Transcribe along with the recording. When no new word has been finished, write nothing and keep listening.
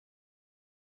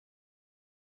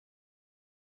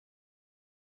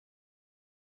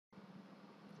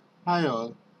Hi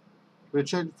all,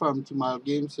 Richard from Timal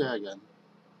Games here again.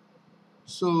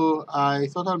 So I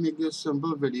thought I'll make this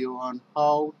simple video on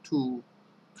how to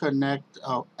connect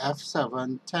a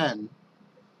F710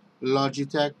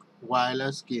 Logitech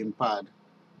Wireless Gamepad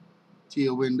to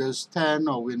your Windows 10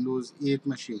 or Windows 8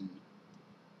 machine.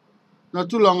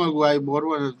 Not too long ago I bought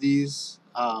one of these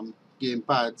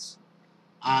gamepads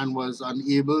and was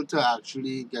unable to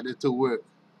actually get it to work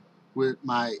with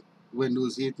my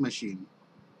Windows 8 machine.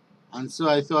 And so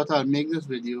I thought I'll make this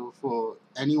video for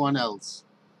anyone else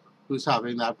who's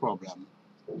having that problem.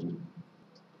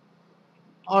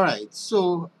 Alright,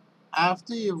 so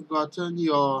after you've gotten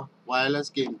your wireless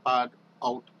gamepad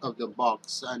out of the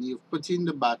box and you've put in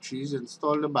the batteries,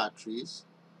 installed the batteries,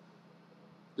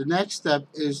 the next step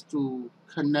is to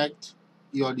connect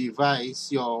your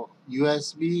device, your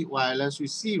USB wireless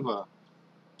receiver,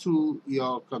 to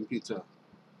your computer.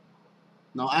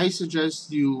 Now I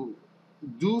suggest you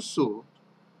do so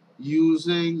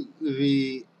using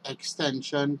the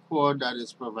extension cord that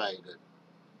is provided.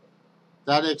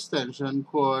 That extension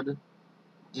cord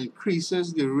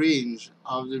increases the range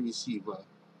of the receiver.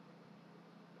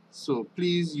 So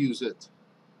please use it.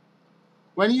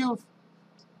 When you've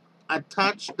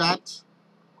attached that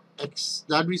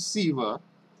receiver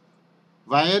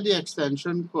via the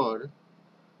extension cord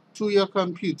to your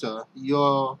computer,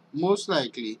 most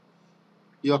likely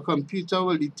your computer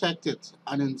will detect it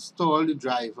and install the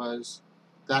drivers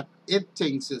that it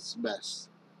thinks is best,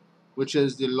 which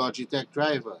is the Logitech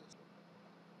drivers.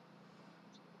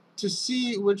 To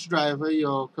see which driver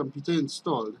your computer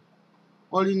installed,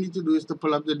 all you need to do is to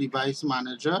pull up the device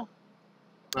manager,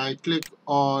 right click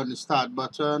on the start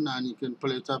button, and you can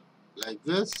pull it up like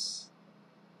this,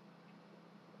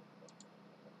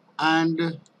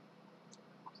 and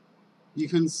you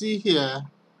can see here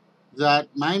that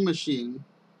my machine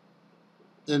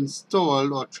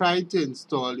installed or tried to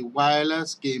install the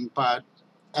wireless gamepad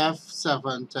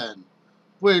F710,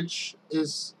 which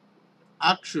is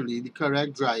actually the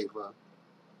correct driver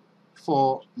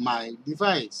for my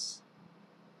device.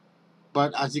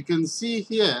 But as you can see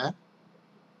here,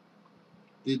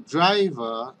 the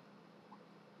driver,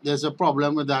 there's a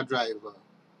problem with that driver.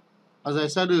 As I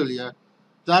said earlier,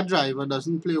 that driver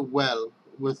doesn't play well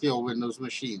with your Windows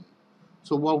machine.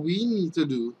 So what we need to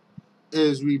do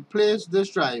is replace this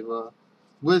driver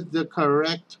with the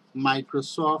correct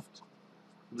Microsoft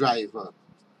driver,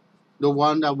 the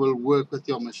one that will work with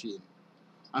your machine.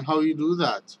 And how you do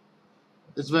that?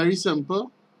 It's very simple.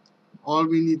 All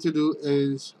we need to do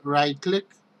is right click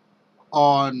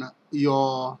on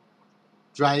your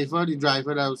driver, the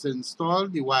driver that was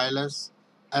installed, the wireless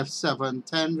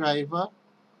F710 driver,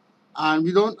 and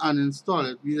we don't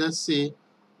uninstall it. We just say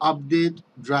update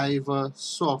driver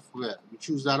software. We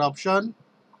choose that option.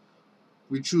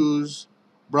 We choose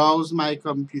browse my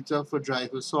computer for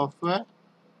driver software,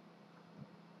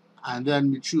 and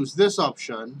then we choose this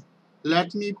option.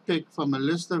 Let me pick from a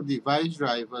list of device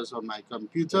drivers on my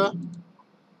computer,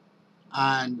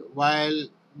 and while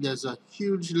there's a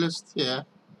huge list here,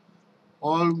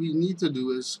 all we need to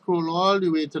do is scroll all the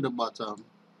way to the bottom,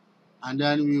 and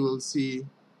then we will see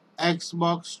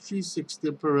Xbox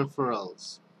 360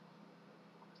 peripherals.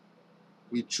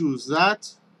 We choose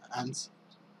that and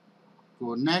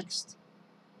go next,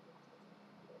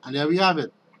 and there we have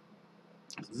it.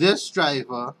 This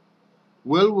driver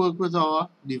will work with our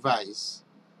device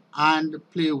and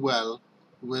play well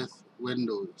with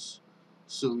Windows.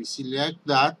 So we select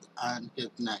that and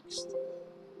hit next.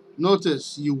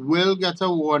 Notice you will get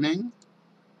a warning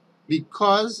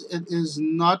because it is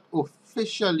not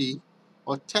officially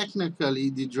or technically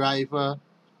the driver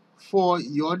for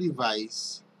your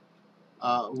device.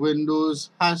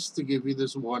 Windows has to give you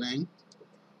this warning,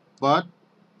 but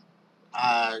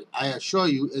I assure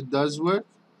you it does work.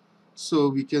 So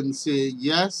we can say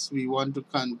yes, we want to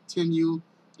continue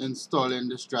installing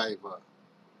this driver.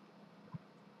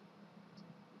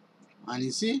 And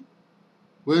you see,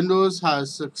 Windows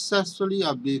has successfully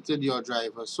updated your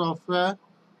driver software.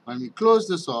 When we close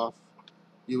this off,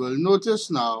 you will notice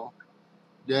now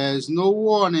there is no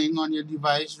warning on your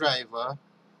device driver,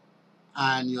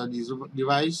 and your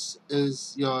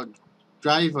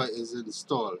driver is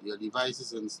installed. Your device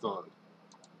is installed.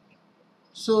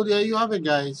 So there you have it,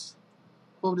 guys.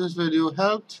 Hope this video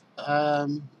helped,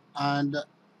 and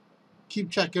keep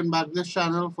checking back this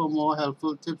channel for more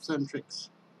helpful tips and tricks.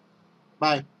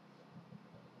 Bye.